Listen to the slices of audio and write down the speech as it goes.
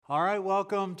All right,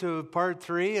 welcome to part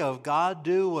 3 of God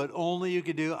Do What Only You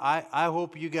Can Do. I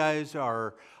hope you guys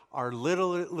are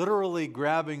literally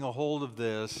grabbing a hold of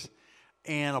this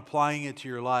and applying it to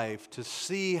your life to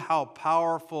see how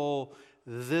powerful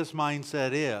this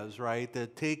mindset is, right?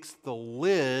 That takes the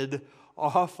lid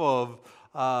off of,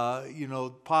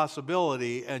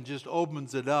 possibility and just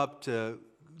opens it up to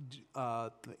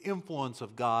the influence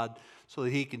of God so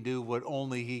that He can do what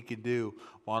only He can do.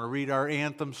 I want to read our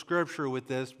anthem scripture with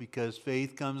this because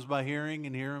faith comes by hearing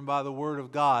and hearing by the Word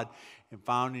of God, and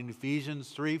found in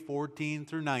Ephesians 3:14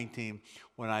 through 19.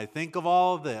 When I think of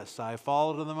all of this, I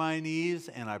fall to my knees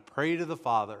and I pray to the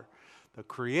Father, the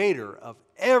Creator of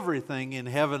everything in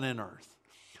heaven and earth.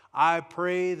 I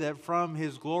pray that from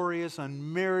His glorious,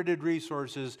 unmerited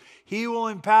resources, He will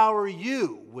empower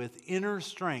you with inner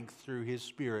strength through His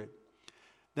Spirit.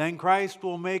 Then Christ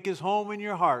will make His home in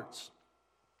your hearts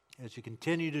as you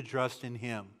continue to trust in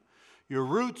Him. Your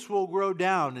roots will grow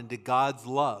down into God's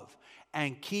love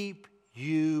and keep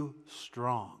you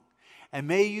strong. And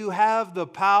may you have the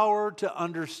power to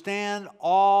understand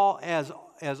all as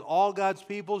all God's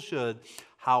people should,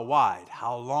 how wide,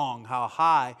 how long, how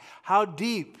high, how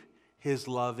deep His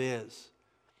love is.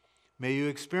 May you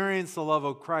experience the love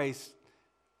of Christ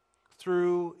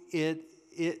through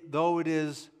it though it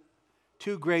is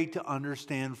too great to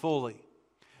understand fully.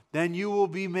 Then you will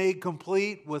be made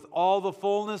complete with all the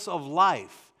fullness of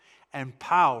life and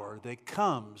power that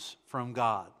comes from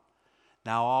God.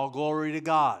 Now all glory to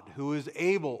God, who is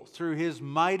able through His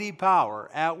mighty power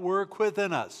at work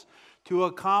within us to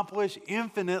accomplish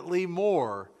infinitely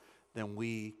more than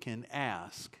we can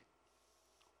ask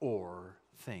or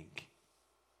think.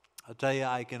 I'll tell you,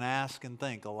 I can ask and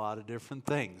think a lot of different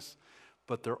things,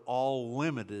 but they're all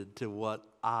limited to what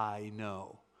I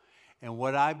know. And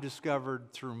what I've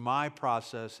discovered through my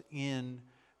process in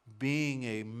being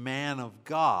a man of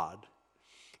God,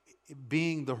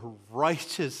 being the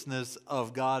righteousness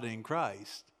of God in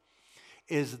Christ,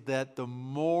 is that the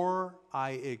more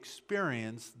I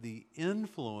experience the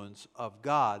influence of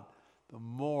God, the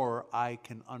more I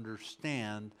can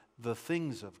understand the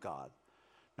things of God.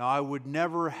 Now, I would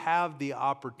never have the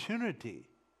opportunity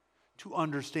to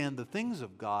understand the things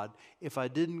of God if I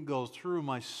didn't go through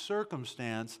my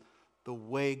circumstance the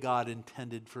way God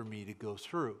intended for me to go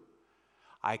through.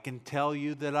 I can tell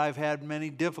you that I've had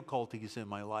many difficulties in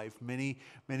my life, many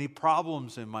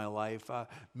problems in my life,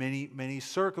 many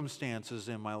circumstances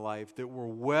in my life that were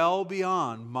well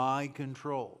beyond my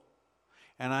control.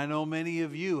 And I know many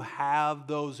of you have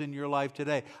those in your life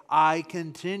today. I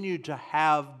continue to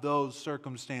have those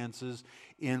circumstances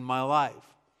in my life.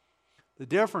 The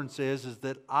difference is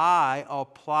that I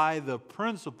apply the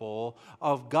principle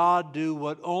of God do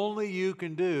what only you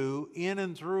can do in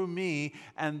and through me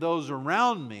and those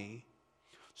around me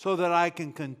so that I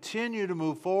can continue to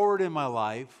move forward in my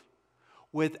life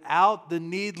without the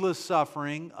needless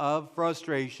suffering of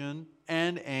frustration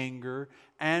and anger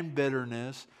and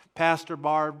bitterness. Pastor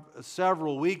Barb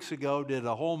several weeks ago did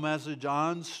a whole message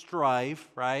on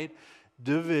strife, right?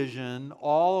 Division,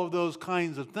 all of those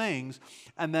kinds of things,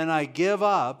 and then I give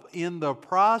up in the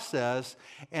process,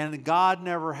 and God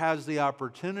never has the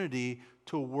opportunity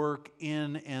to work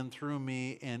in and through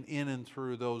me and in and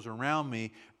through those around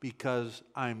me because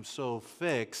I'm so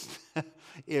fixed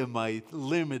in my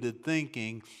limited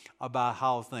thinking about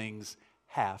how things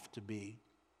have to be.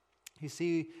 You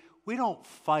see, we don't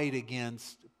fight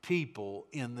against people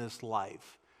in this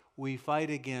life. We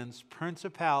fight against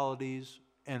principalities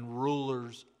and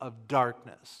rulers of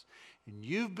darkness. And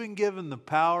you've been given the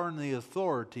power and the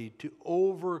authority to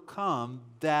overcome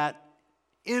that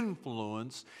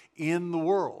influence in the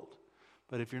world.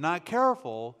 But if you're not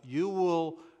careful, you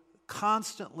will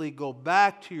constantly go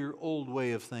back to your old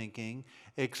way of thinking,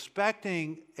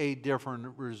 expecting a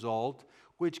different result,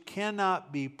 which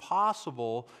cannot be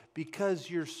possible because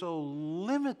you're so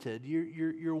limited.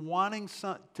 You're wanting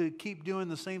to keep doing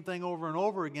the same thing over and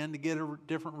over again to get a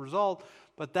different result.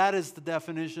 But that is the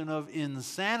definition of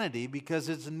insanity because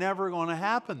it's never going to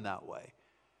happen that way.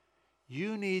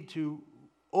 You need to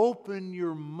open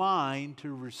your mind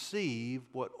to receive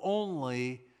what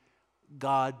only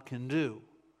God can do.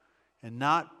 And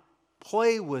not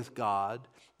play with God,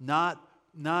 not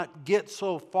get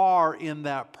so far in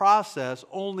that process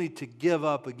only to give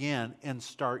up again and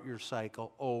start your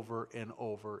cycle over and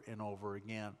over and over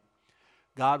again.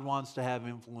 God wants to have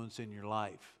influence in your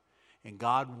life. And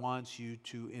God wants you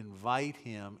to invite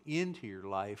Him into your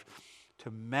life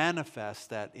to manifest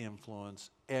that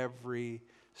influence every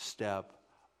step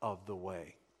of the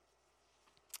way.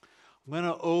 I'm going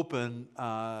to open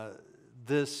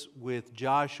this with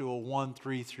Joshua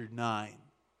 1:3 through 9.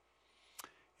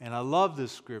 And I love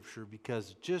this scripture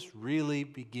because it just really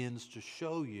begins to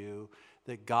show you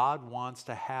that God wants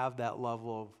to have that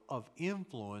level of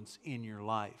influence in your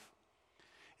life.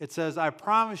 It says, I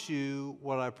promise you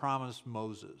what I promised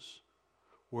Moses.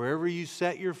 Wherever you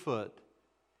set your foot,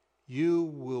 you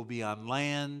will be on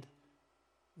land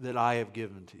that I have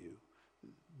given to you.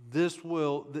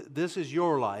 This is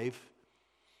your life,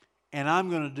 and I'm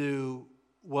going to do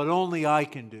what only I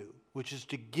can do, which is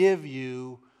to give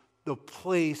you the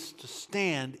place to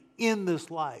stand in this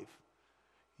life.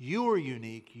 You are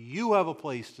unique. You have a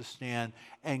place to stand,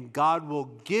 and God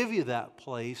will give you that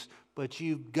place, but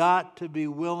you've got to be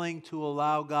willing to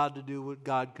allow God to do what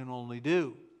God can only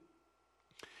do.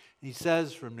 He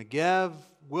says, from Negev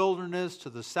wilderness to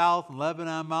the south and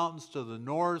Lebanon mountains to the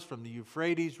north, from the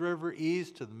Euphrates River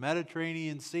east to the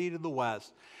Mediterranean Sea to the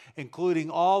west,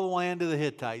 including all the land of the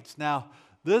Hittites. Now,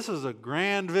 this is a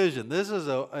grand vision. This is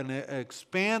an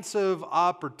expansive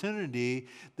opportunity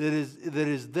that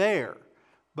is there.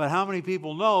 But how many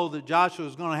people know that Joshua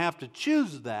is going to have to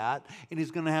choose that, and he's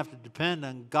going to have to depend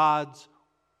on God's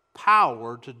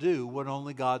power to do what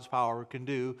only God's power can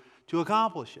do to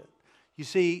accomplish it? You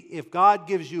see, if God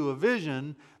gives you a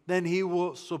vision, then He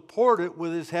will support it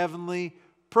with His heavenly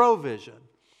provision.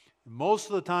 Most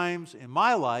of the times in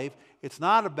my life, it's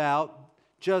not about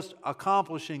just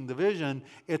accomplishing the vision.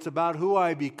 It's about who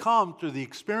I become through the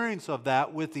experience of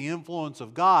that with the influence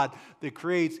of God that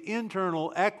creates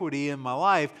internal equity in my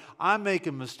life. I'm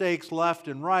making mistakes left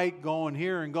and right, going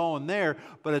here and going there,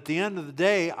 but at the end of the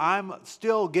day, I'm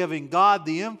still giving God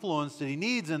the influence that He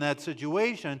needs in that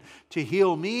situation to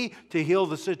heal me, to heal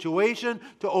the situation,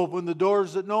 to open the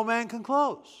doors that no man can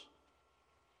close.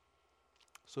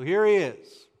 So here He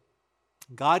is.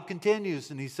 God continues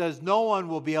and He says, no one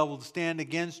will be able to stand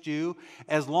against you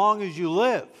as long as you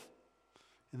live.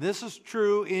 And this is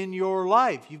true in your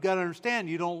life. You've got to understand,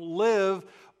 you don't live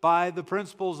by the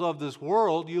principles of this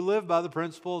world. You live by the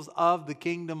principles of the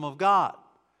kingdom of God.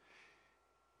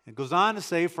 It goes on to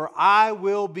say, for I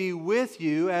will be with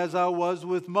you as I was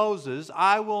with Moses.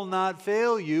 I will not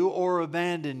fail you or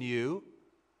abandon you.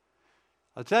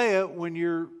 I'll tell you, when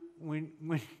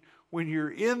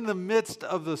you're in the midst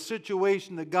of the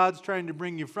situation that God's trying to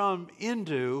bring you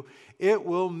into, it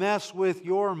will mess with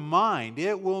your mind.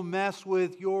 It will mess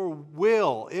with your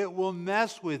will. It will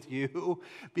mess with you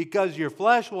because your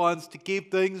flesh wants to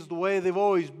keep things the way they've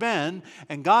always been,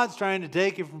 and God's trying to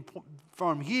take you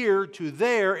from here to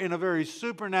there in a very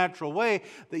supernatural way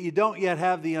that you don't yet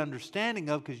have the understanding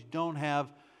of because you don't have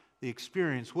the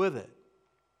experience with it.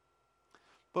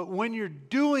 But when you're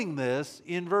doing this,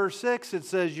 in verse 6, it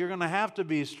says you're going to have to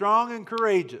be strong and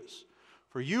courageous.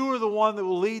 For you are the one that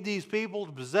will lead these people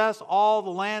to possess all the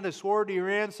land I swore to your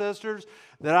ancestors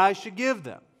that I should give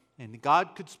them. And God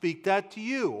could speak that to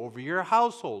you over your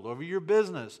household, over your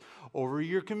business, over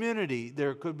your community.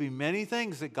 There could be many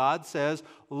things that God says,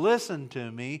 listen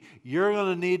to me, you're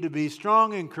going to need to be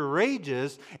strong and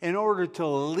courageous in order to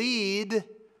lead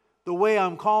the way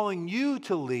I'm calling you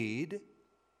to lead.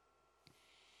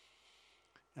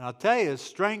 And I'll tell you,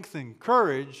 strength and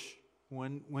courage,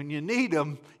 when you need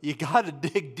them, you got to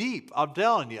dig deep, I'm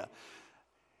telling you.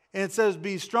 And it says,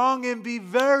 be strong and be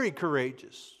very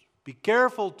courageous. Be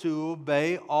careful to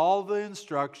obey all the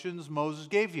instructions Moses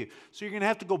gave you. So you're going to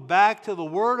have to go back to the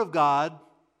Word of God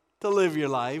to live your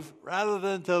life rather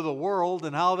than to the world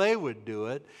and how they would do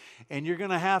it. And you're going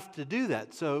to have to do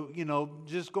that. So,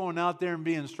 just going out there and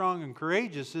being strong and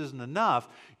courageous isn't enough.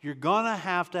 You're going to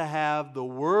have the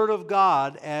Word of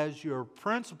God as your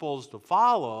principles to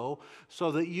follow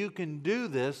so that you can do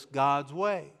this God's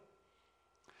way.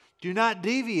 Do not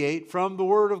deviate from the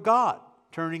Word of God,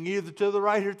 turning either to the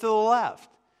right or to the left.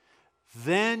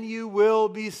 Then you will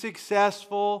be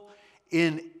successful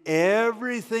in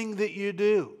everything that you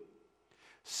do.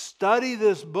 Study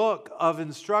this book of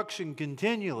instruction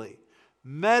continually.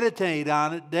 Meditate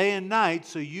on it day and night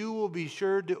so you will be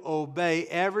sure to obey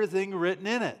everything written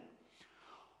in it.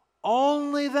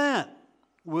 Only then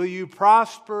will you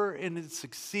prosper and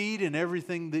succeed in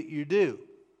everything that you do.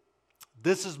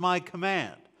 This is my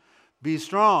command. Be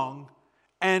strong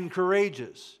and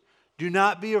courageous. Do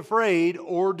not be afraid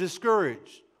or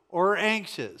discouraged or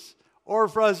anxious or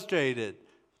frustrated.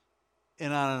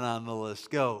 And on the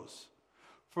list goes.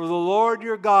 For the Lord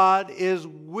your God is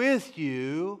with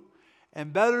you,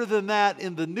 and better than that,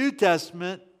 in the New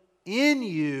Testament, in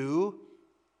you,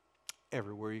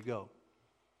 everywhere you go.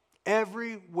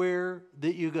 Everywhere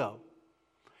that you go.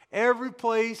 Every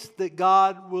place that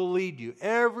God will lead you,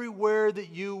 everywhere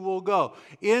that you will go,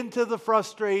 into the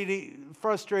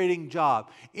frustrating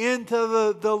job, into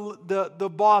the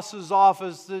boss's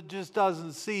office that just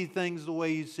doesn't see things the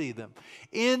way you see them,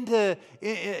 into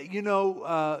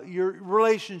your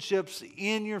relationships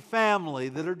in your family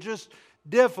that are just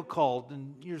difficult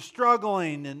and you're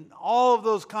struggling and all of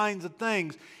those kinds of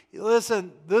things.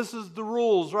 Listen, this is the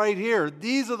rules right here.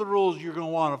 These are the rules you're going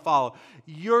to want to follow.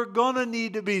 You're going to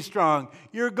need to be strong.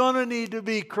 You're going to need to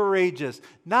be courageous.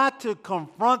 Not to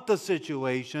confront the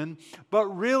situation, but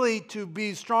really to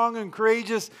be strong and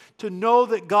courageous to know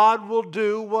that God will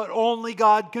do what only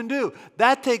God can do.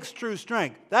 That takes true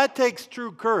strength. That takes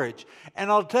true courage. And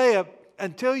I'll tell you,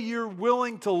 until you're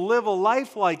willing to live a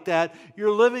life like that,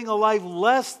 you're living a life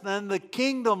less than the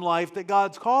kingdom life that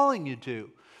God's calling you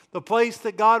to. The place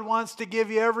that God wants to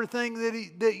give you everything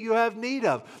that you have need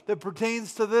of, that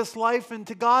pertains to this life and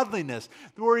to godliness,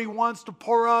 where He wants to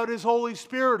pour out His Holy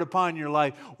Spirit upon your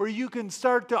life, where you can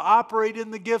start to operate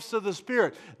in the gifts of the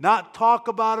Spirit. Not talk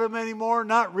about them anymore,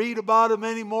 not read about them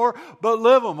anymore, but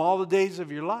live them all the days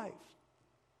of your life.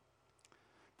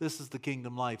 This is the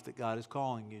kingdom life that God is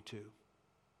calling you to.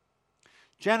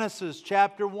 Genesis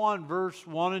chapter 1, verse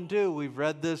 1 and 2. We've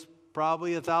read this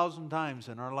probably 1,000 times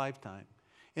in our lifetime.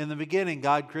 In the beginning,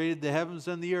 God created the heavens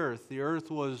and the earth. The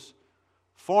earth was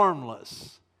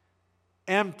formless,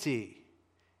 empty,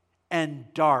 and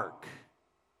dark.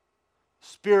 The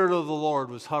Spirit of the Lord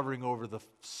was hovering over the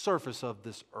surface of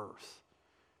this earth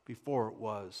before it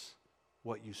was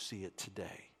what you see it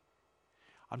today.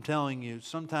 I'm telling you,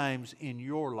 sometimes in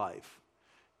your life,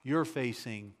 you're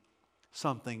facing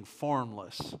something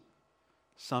formless,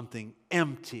 something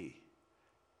empty,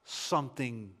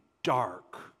 something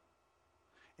dark.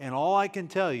 And all I can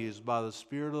tell you is by the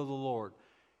Spirit of the Lord,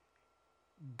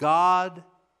 God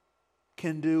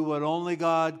can do what only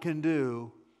God can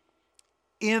do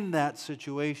in that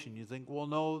situation. You think, well,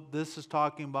 no, this is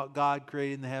talking about God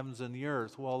creating the heavens and the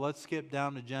earth. Well, let's skip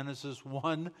down to Genesis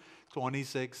 1,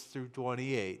 26 through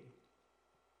 28.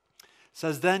 It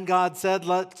says, then God said,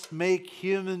 let's make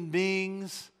human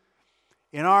beings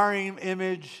in our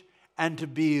image and to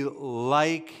be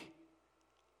like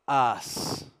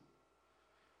us.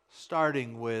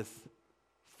 Starting with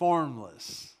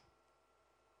formless,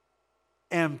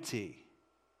 empty,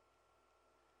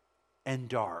 and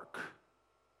dark.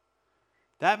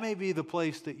 That may be the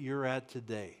place that you're at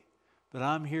today, but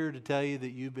I'm here to tell you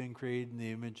that you've been created in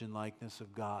the image and likeness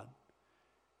of God.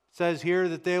 It says here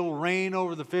that they will reign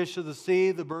over the fish of the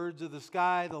sea, the birds of the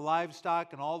sky, the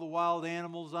livestock, and all the wild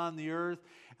animals on the earth,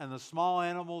 and the small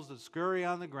animals that scurry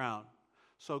on the ground.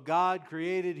 So God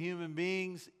created human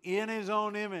beings in His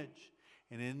own image.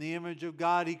 And in the image of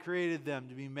God, He created them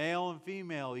to be male and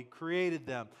female. He created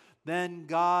them. Then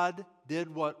God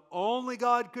did what only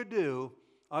God could do.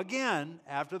 Again,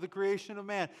 after the creation of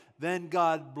man. Then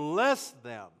God blessed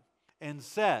them and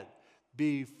said,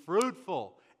 be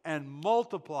fruitful and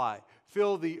multiply.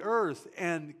 Fill the earth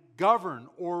and govern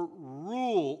or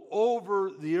rule over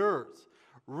the earth.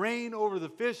 Reign over the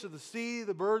fish of the sea,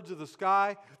 the birds of the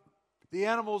sky, the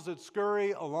animals that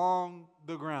scurry along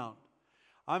the ground.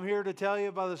 I'm here to tell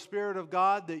you by the Spirit of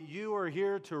God that you are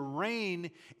here to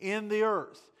reign in the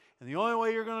earth. And the only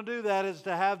way you're going to do that is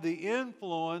to have the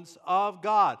influence of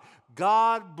God.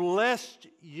 God blessed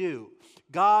you.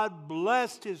 God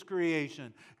blessed His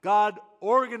creation. God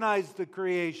organized the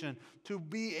creation to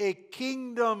be a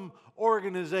kingdom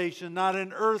organization, not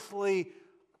an earthly,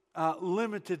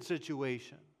 limited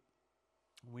situation.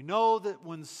 We know that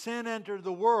when sin entered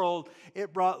the world,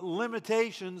 it brought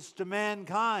limitations to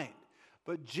mankind.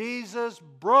 But Jesus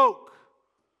broke.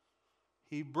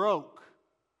 He broke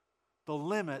the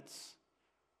limits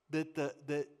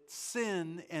that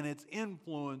sin and its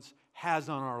influence has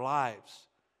on our lives.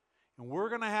 And we're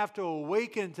going to have to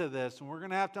awaken to this, and we're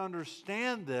going to have to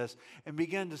understand this and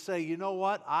begin to say, you know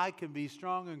what? I can be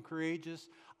strong and courageous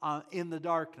in the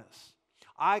darkness.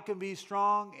 I can be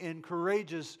strong and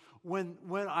courageous when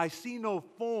I see no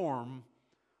form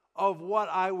of what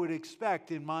I would expect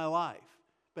in my life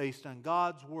based on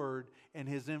God's Word and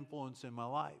His influence in my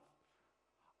life.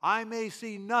 I may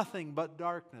see nothing but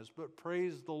darkness, but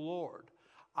praise the Lord.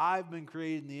 I've been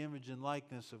created in the image and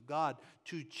likeness of God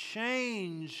to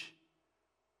change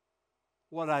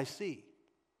what I see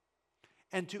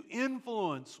and to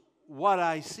influence what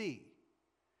I see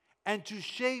and to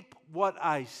shape what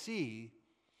I see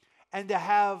and to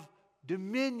have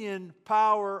dominion,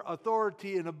 power,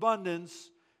 authority, and abundance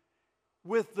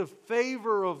with the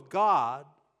favor of God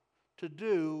to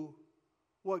do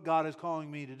what God is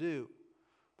calling me to do.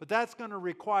 But that's going to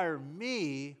require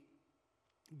me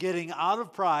getting out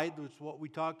of pride, which is what we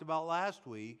talked about last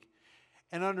week,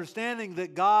 and understanding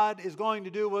that God is going to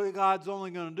do what God's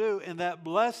only going to do, and that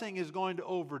blessing is going to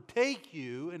overtake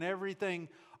you and everything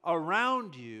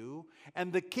around you,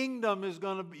 and the kingdom is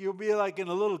going to, you'll be like in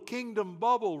a little kingdom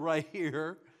bubble right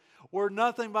here, where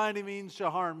nothing by any means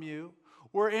shall harm you,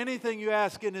 where anything you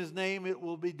ask in His name, it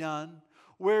will be done,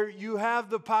 where you have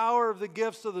the power of the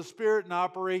gifts of the Spirit in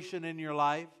operation in your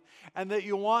life, and that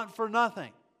you want for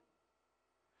nothing.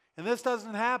 And this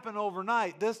doesn't happen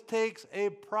overnight. This takes a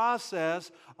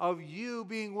process of you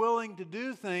being willing to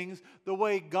do things the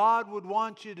way God would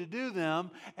want you to do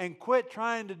them, and quit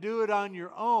trying to do it on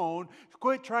your own.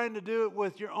 Quit trying to do it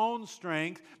with your own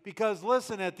strength, because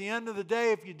listen, at the end of the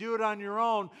day, if you do it on your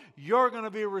own, you're going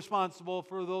to be responsible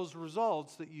for those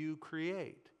results that you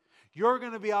create. You're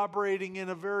going to be operating in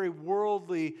a very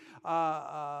worldly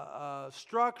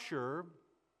structure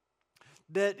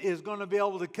that is going to be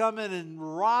able to come in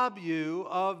and rob you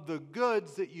of the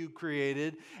goods that you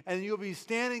created, and you'll be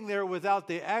standing there without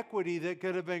the equity that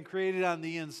could have been created on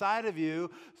the inside of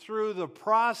you through the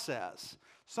process.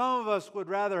 Some of us would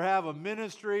rather have a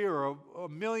ministry or $1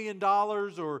 million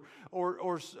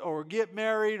or get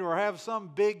married or have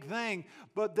some big thing.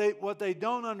 But what they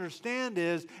don't understand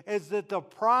is that the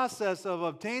process of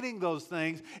obtaining those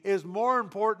things is more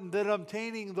important than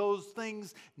obtaining those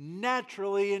things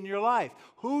naturally in your life.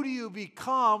 Who do you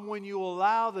become when you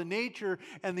allow the nature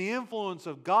and the influence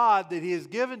of God that He has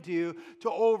given to you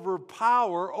to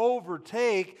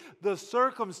overtake the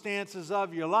circumstances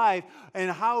of your life, and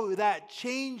how that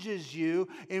changes you?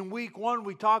 In week 1,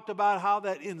 we talked about how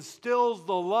that instills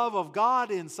the love of God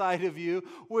inside of you,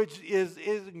 which is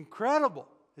incredible.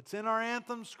 It's in our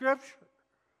anthem scripture.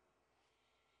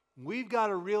 We've got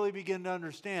to really begin to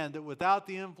understand that without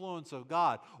the influence of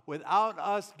God, without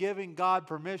us giving God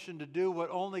permission to do what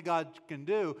only God can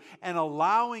do, and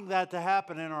allowing that to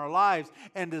happen in our lives,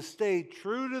 and to stay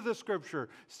true to the scripture,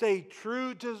 stay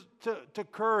true to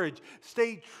courage,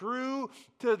 stay true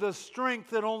to the strength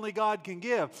that only God can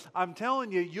give, I'm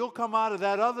telling you, you'll come out of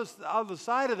that other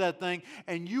side of that thing,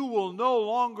 and you will no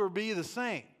longer be the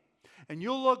same. And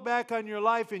you'll look back on your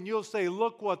life and you'll say,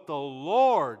 look what the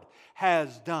Lord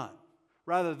has done,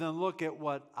 rather than look at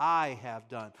what I have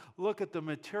done. Look at the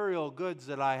material goods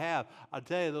that I have. I'll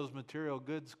tell you, those material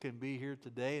goods can be here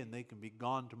today and they can be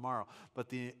gone tomorrow. But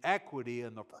the equity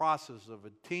and the process of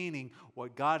attaining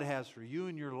what God has for you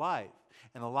in your life,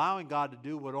 and allowing God to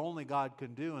do what only God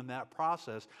can do in that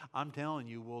process, I'm telling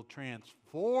you, will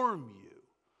transform you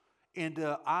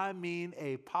into,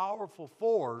 a powerful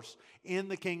force in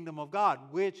the kingdom of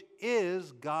God, which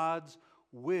is God's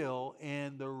will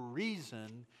and the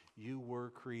reason you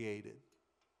were created.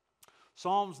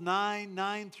 Psalms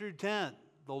 9 through 10.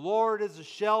 The Lord is a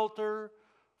shelter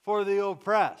for the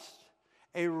oppressed,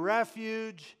 a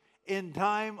refuge in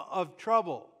time of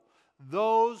trouble.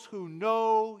 Those who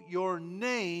know your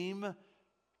name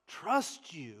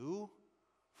trust you,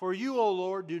 for you, O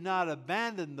Lord, do not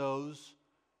abandon those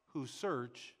who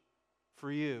search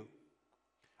for you.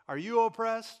 Are you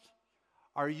oppressed?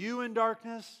 Are you in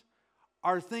darkness?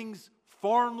 Are things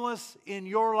formless in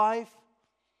your life?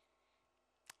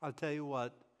 I'll tell you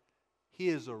what, He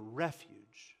is a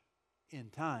refuge in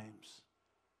times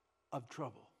of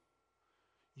trouble.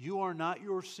 You are not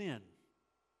your sin.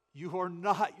 You are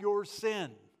not your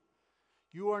sin.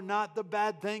 You are not the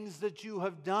bad things that you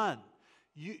have done.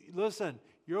 Listen,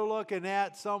 you're looking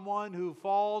at someone who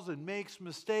falls and makes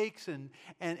mistakes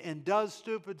and does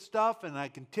stupid stuff, and I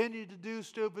continue to do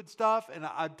stupid stuff, and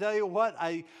I tell you what,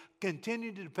 I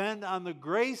continue to depend on the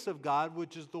grace of God,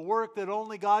 which is the work that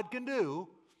only God can do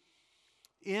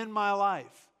in my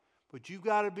life. But you've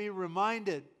got to be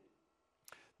reminded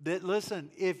that, listen,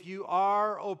 if you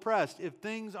are oppressed, if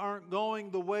things aren't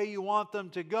going the way you want them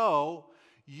to go,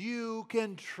 you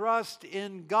can trust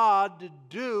in God to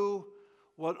do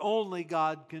what only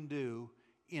God can do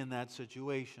in that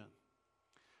situation.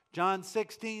 John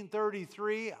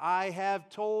 16:33, I have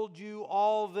told you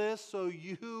all this so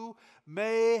you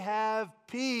may have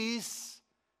peace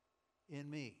in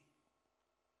me.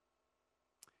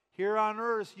 Here on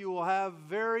earth you will have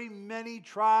very many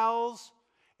trials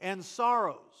and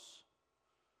sorrows.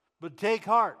 But take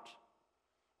heart,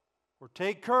 or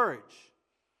take courage,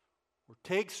 or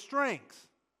take strength,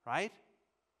 right?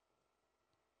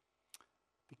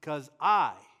 Because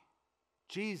I,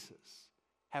 Jesus,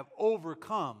 have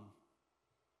overcome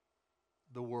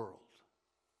the world.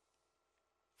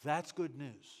 That's good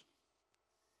news.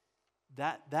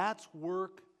 That's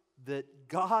work that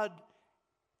God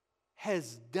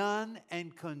has done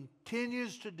and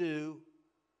continues to do,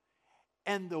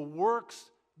 and the works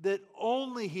that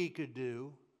only He could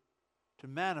do to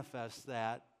manifest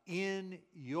that in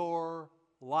your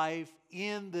life,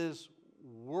 in this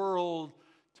world,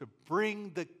 to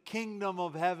bring the kingdom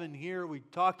of heaven here. We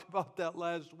talked about that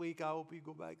last week. I hope you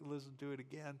go back and listen to it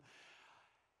again.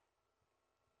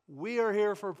 We are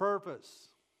here for purpose.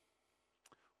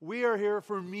 We are here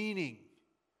for meaning.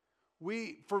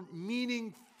 For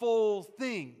meaningful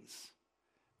things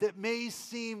that may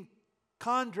seem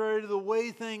contrary to the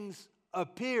way things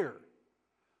appear.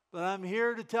 But I'm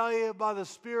here to tell you by the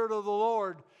Spirit of the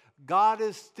Lord, God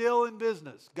is still in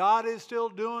business. God is still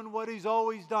doing what He's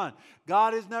always done.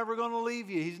 God is never going to leave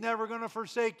you. He's never going to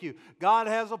forsake you. God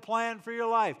has a plan for your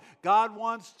life. God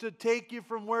wants to take you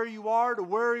from where you are to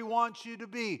where He wants you to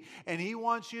be. And He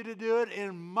wants you to do it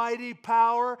in mighty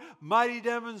power, mighty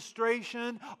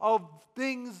demonstration of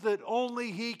things that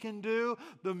only He can do.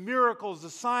 The miracles, the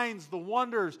signs, the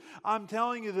wonders. I'm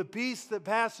telling you, the peace that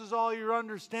passes all your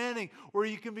understanding, where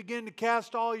you can begin to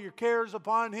cast all your cares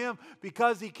upon Him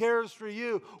because He cares for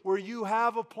you, where you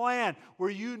have a plan, where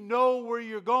you know where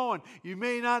you're going. You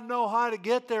may not know how to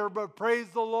get there, but praise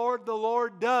the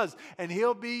Lord does. And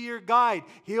He'll be your guide.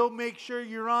 He'll make sure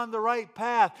you're on the right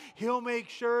path. He'll make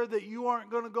sure that you aren't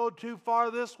going to go too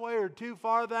far this way or too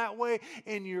far that way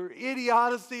in your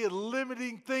idiocy and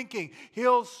limiting thinking.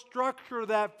 He'll structure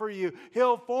that for you.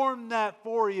 He'll form that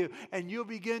for you. And you'll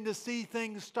begin to see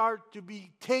things start to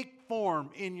take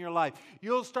form in your life.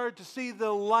 You'll start to see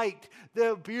the light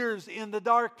that appears in the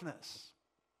darkness.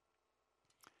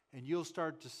 And you'll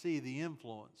start to see the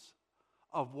influence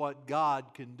of what God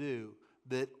can do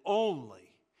that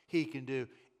only He can do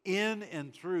in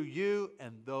and through you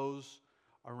and those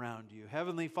around you.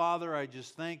 Heavenly Father, I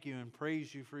just thank You and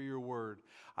praise You for Your word.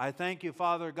 I thank You,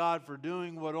 Father God, for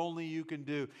doing what only You can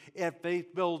do at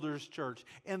Faith Builders Church,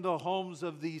 in the homes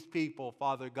of these people,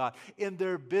 Father God, in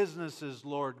their businesses,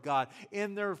 Lord God,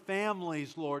 in their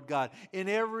families, Lord God, in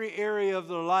every area of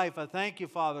their life. I thank You,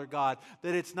 Father God,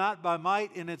 that it's not by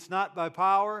might and it's not by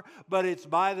power, but it's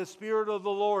by the Spirit of the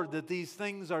Lord that these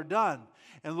things are done.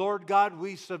 And Lord God,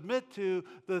 we submit to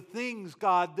the things,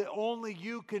 God, that only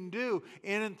You can do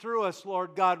in and through us,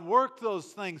 Lord God. Work those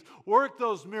things. Work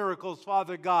those miracles,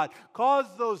 Father God. Cause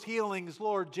those healings,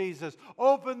 Lord Jesus.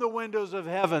 Open the windows of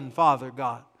heaven, Father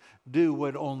God. Do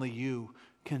what only You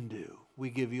can do. We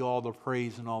give You all the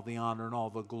praise and all the honor and all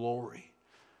the glory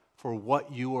for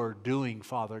what You are doing,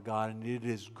 Father God. And it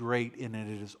is great and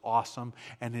it is awesome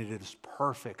and it is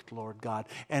perfect, Lord God.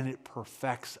 And it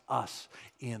perfects us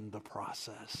in the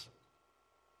process.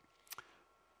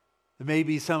 There may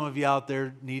be some of you out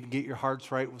there need to get your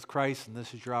hearts right with Christ, and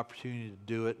this is your opportunity to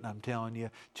do it. And I'm telling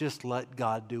you, just let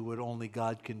God do what only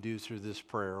God can do through this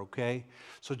prayer, okay?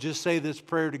 So just say this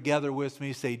prayer together with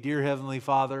me. Say, Dear Heavenly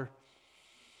Father,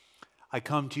 I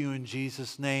come to You in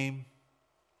Jesus' name.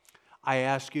 I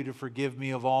ask You to forgive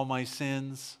me of all my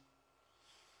sins.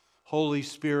 Holy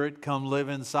Spirit, come live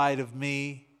inside of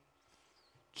me.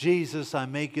 Jesus, I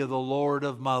make You the Lord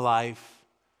of my life.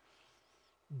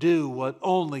 Do what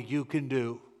only You can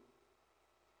do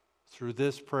through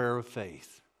this prayer of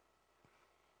faith.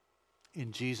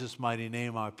 In Jesus' mighty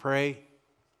name I pray.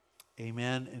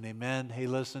 Amen and amen. Hey,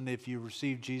 listen, if you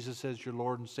receive Jesus as your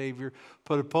Lord and Savior,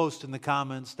 put a post in the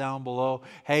comments down below.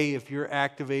 Hey, if you're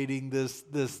activating this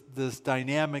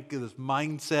dynamic, this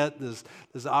mindset,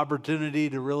 this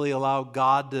opportunity to really allow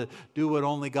God to do what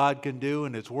only God can do,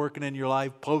 and it's working in your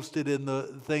life, post it in the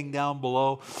thing down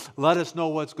below. Let us know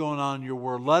what's going on in your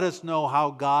world. Let us know how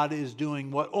God is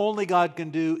doing what only God can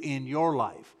do in your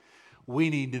life. We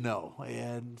need to know,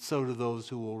 and so do those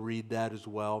who will read that as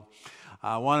well.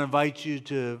 I want to invite you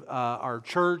to our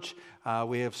church.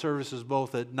 We have services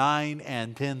both at 9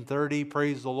 and 10:30.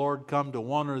 Praise the Lord. Come to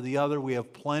one or the other. We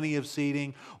have plenty of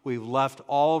seating. We've left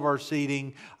all of our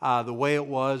seating the way it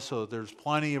was, so there's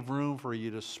plenty of room for you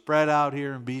to spread out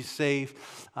here and be safe.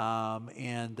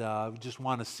 We just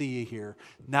want to see you here.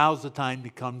 Now's the time to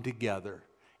come together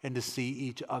and to see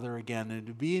each other again and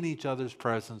to be in each other's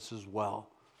presence as well.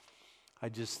 I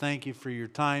just thank you for your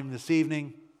time this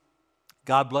evening.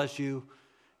 God bless you,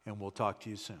 and we'll talk to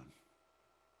you soon.